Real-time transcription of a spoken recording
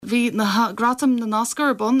Bhí na gratam na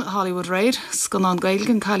nascar bun Hollywood Raid scan an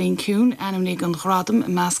gailgan Colleen Kuhn enimnig an gradam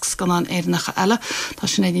measc scan an éirenacha eile tá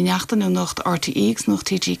sin é neachtan nó nocht RTX nó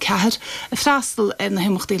TG Cahad a freastal na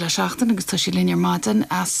himachtaí le seachtain agus tá sé linear maidin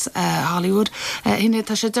as Hollywood hinne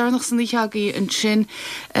tá sé dearnach san ítheagaí an sin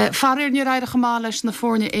farir ní raidach má leis na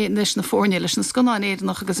fórne leis na fórne leis na scan an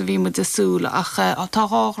éirenach agus a bhí mu desúla ach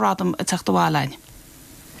tá gradam a techt bhálein.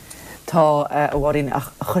 Tá bhhain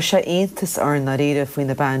chu sé aontas ar na réide faoin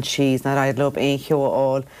na Banshees na raid lob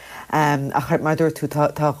éoncheoáil a chuir mar dúir tú tá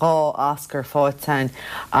gá ascar fáitain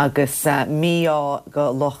agus míá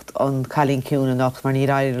go locht an Colleen Kuhn nach mar ní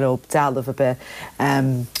raid lob dealamh a bit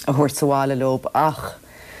a thuirsaháile lob ach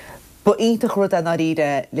Ba ítach rud an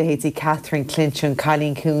áíre le hétí Catherine Clinton,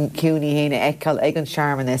 Colleen Cooney héine eiceil ag an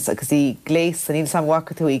seaarmanas agus í gléis an sam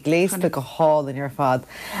wacha tú í gléis le go hall in ar fad.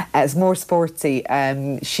 Is mór sporty.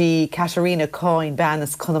 Si Catarina Coyne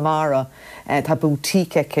Bannas Connemara tá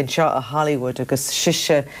boutique cin seo a Hollywood agus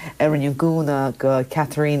siise ar an gúna go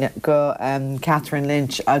Catherine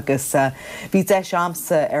Lynch agus bhí deis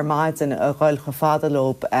amsa ar maidin a gháil go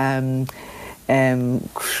fadalób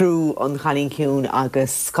crú an Colleen Kuhn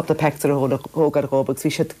agus coppla pectar ógad agus bhí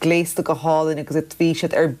siad gléiste go hálinn agus bhí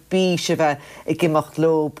siad ar bí se bheith i gimimecht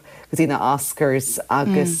lob go dtína Oscars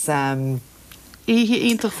agus Ihe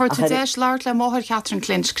ionintach fuirte deis leart le máthir Catherine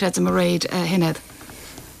Clinch creid am a réid hinad.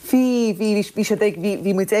 Bhí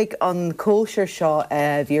mu ag an cóisiir seo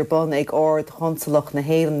bhí ar bun ag ord chunsalach na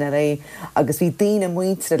héan na ré agus bhí daoine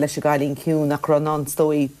muintere leis a Colleen Kuhn nach ra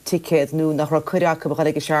non-stói ticket nó nach ra cuireach go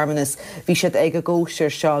ag seaarmanas bhí siad ag a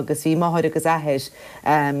cóisiir seo agus bhí máthir agus ahead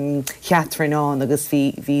Catherine an agus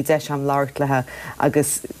bhí deis am leart lethe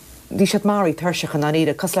agus bhí siad marí tuirseach an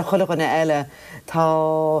aníide cos le chulaganna eile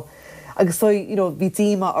tá agus bhí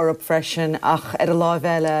díma ar up freisin ach ar a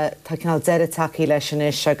lábheile tá cinál deire takeí leis sin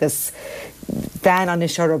is agus ben an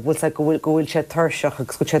is ar bhfuil gohfuil sé tuirseach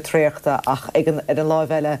agus go sé tréachta ach ag an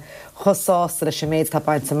lábheile chosáasta leis sem méid tá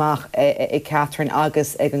baint amach i Catherine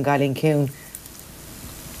agus ag an Colleen Kuhn.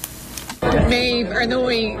 Maeve ar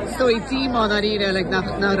nói stoi dímán ar ire le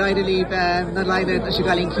na raide líb na leile a se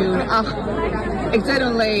Colleen Kuhn ach ag dead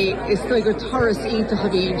an lei is stoi gur toras ítach a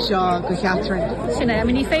bhíon seo go Catherine. Sinna, I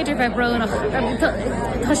mean, ní féidir bheith brónach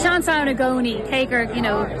tá sean an a gcónaí cégur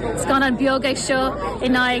scan an beag ag seo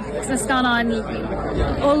in naig na scan an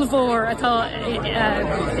olmhór atá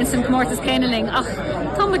in san Comórtas Céineling ach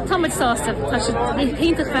táid sásta tá si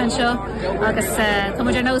híntaach fan seo agus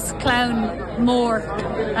táid ar nós clown mór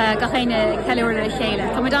gachéine ceúir le chéile.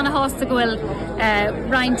 Táid anna hásta gohfuil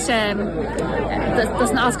roint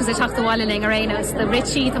dus na Oscars a teachta bháiling ar aonas the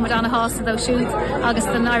Richie táid anna hásta dó siúd agus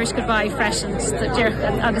den Irish Goodbye freisin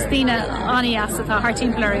agus tíine aní as atá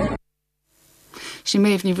hartín blurring. Si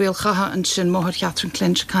méh ní bhfuil chatha an sin máthir Catherine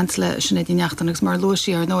Clinch cancela sin é neachtan agus mar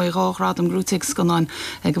luí ar nó rárád an grúteigh scanán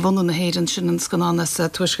ag go bhhanna na héidir sin an scanánas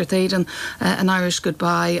tuisgurtéidir an Irish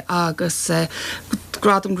Goodbye agus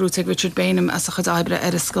gradam grúteigh Richard Bainham as a chud ebre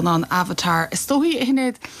ar a scanán Avatar. Is tóí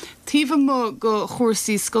hinnéad tíomh mo go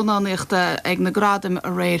chóirsaí scanáíochta ag na gradam a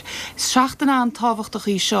réir. Seachtainna an táhachtach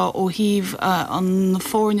í seo ó híomh an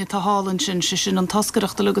fórne tá hálann sin an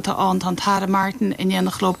toscareachta lugadtá an tá Tara Martin in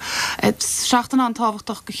dhéanachlób. Seachtainna an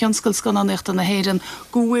táhachtach go chionscail scanáíochta na héireann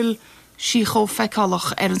go bhfuil sí cho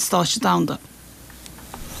feicáilach ar an stáiste damda.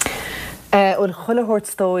 Ón chulathirt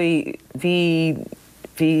stói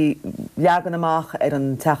Bhí leagan amach ar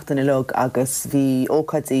an teachtain i lug agus bhí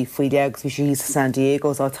ócadaí faoi leagus bhí sí San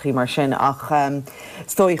Diego átaí mar sin ach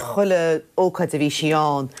stoi chuile ócad a bhí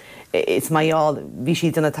sián is maiall bhí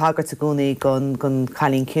si duna tagart a gúnaí gon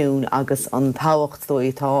Colleen Kuhn agus an táhacht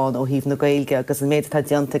stoi táin ó híomh na Gaeilge agus an méid tá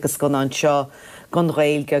dianta agus gon an seo gon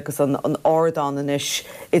Gaeilge agus an ordáin inis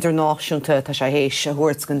idirnáisiúnta tá sé hééis a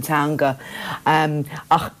thuirt gon teanga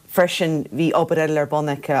ach freisin bhí obair ar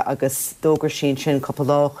bonaice agus dógur sin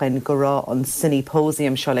coppláchain go rá an sinní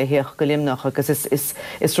pósium seo le héoch go limnach agus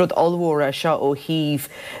is rud allmhóra seo ó híomh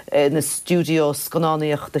na stúdios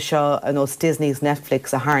scanáíochta seo an os Disney's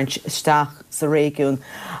Netflix a tharint isteach sa régiún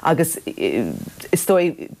agus is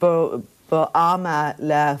dói ba ama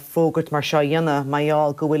le fógurt mar seo dhéanana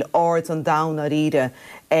maiall go bhfuil ord an dam a riide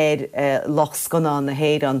loch scanán na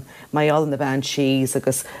héireann maiall na Banshees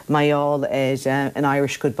agus maiall an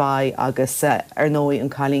Irish Goodbye agus ar nói an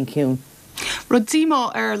Colleen Kuhn. Rud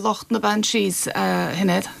díma ar locht na Banshees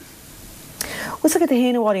hinnéad? Was go a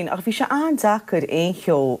héanahhaín ach bhí se andachar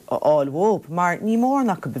éoncheo áil mhób mar ní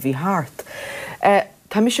mórnach go bhí hart.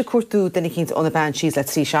 Tá mi se cuatú denna cinint an na Banshees le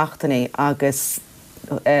trí seachtainna agus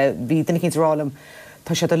bhí denna cinint rálam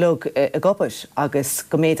tá sé a lug a gopais agus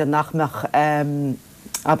go méad an nachmeach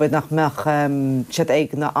aber nach meach siad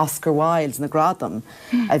ag na Oscar Wilde na gradam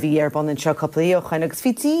a bhí ar ban in seo coplaíochain agus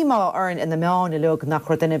bhí tíma arn ina meán i leog nach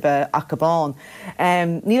chu duine be acabán.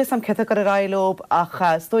 Níl sam ceta go a railób ach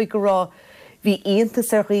stoi go rá hí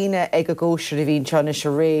aontas ar riine ag a ggóisiir a bhín seo is a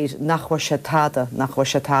réad nachhair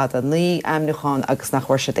se tada ní amnúchan agus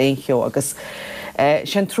nachhair se éoncheo agus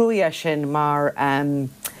sin trúia sin mar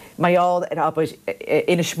maiall ar abid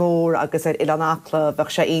ina smór agus ar an acla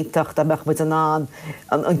bheith sé iontacht a meach mu an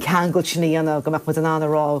ceangail sinna go meach mu an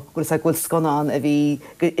rá gur a ghfuil sconán a bhí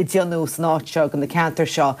i dionú snáitse gan na cantar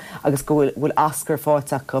seo agus bhfuil ascar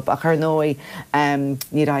fáteach a chu nói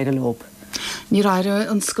ní raid a lob. Ní raire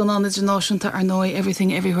an scanán idirnáisiúnta ar nói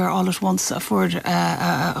everything everywhere all at once a fuair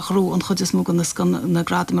chrú an chud is múgan na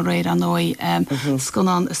grad mar réir an nói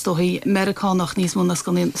scanán is tóí Americánach níos mú na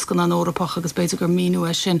scanán Órappach agus beidir gur míú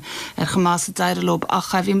sin ar chamás a daire lob a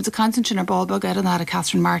cha bhí a cantin sin ar Balbag ar an ar a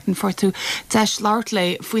Catherine Martin for tú teis láirt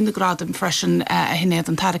le faoin na gradam freisin a hinnéad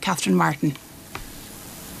an tar a Catherine Martin.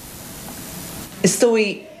 Is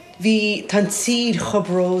tói hí tan tír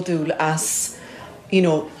chobródúil as,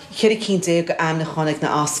 Chéir cínta go amna chonig na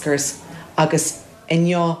Oscars agus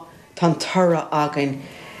inneo tan tura agan.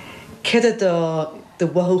 Cid the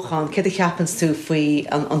wahuchan, cid a cheapans tú faoi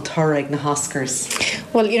an tura ag na Oscars?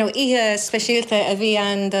 Well, ihe speisialte a bhí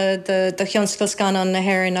an de thionscail scanan na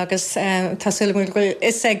haireann agus tásúla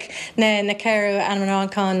is ag na ceirú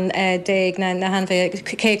anmaránán déag na hanbheith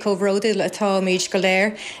cé chomhródúil atá míid go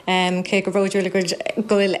léir cé go bhródúil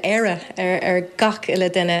gohfuil éire ar gach ile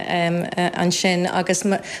duine an sin agus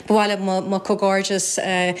bhile má cógáirdas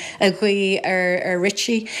a gcuí ar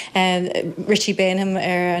Richie Benham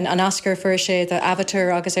ar an Oscar for sé de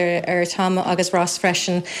Avatar agus ar Tom agus Ross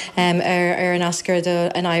Freshen ar an Oscar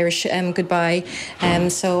an Irish Goodbye.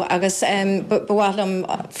 So agus bhhalam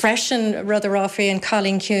freisin rud aráfaí an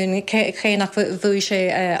Colin Kuhn cé nach bhú sé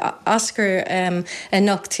Oscar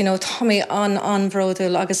nocht Tommy an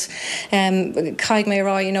bhródúil agus caiig mé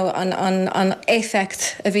rá an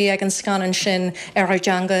effect a bhí ag an scanan sin ar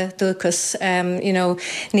Django dúchas ní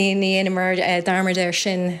éanamar darmar déir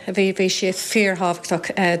sin a bhí sé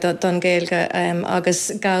fíorthhachtach don Gaeilge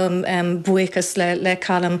agus gam buchas le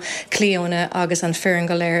calam Cleona agus an fearing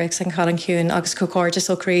go léir ag san Colin Kuhn agus cócáirdas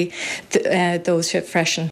ó crí dós freisin.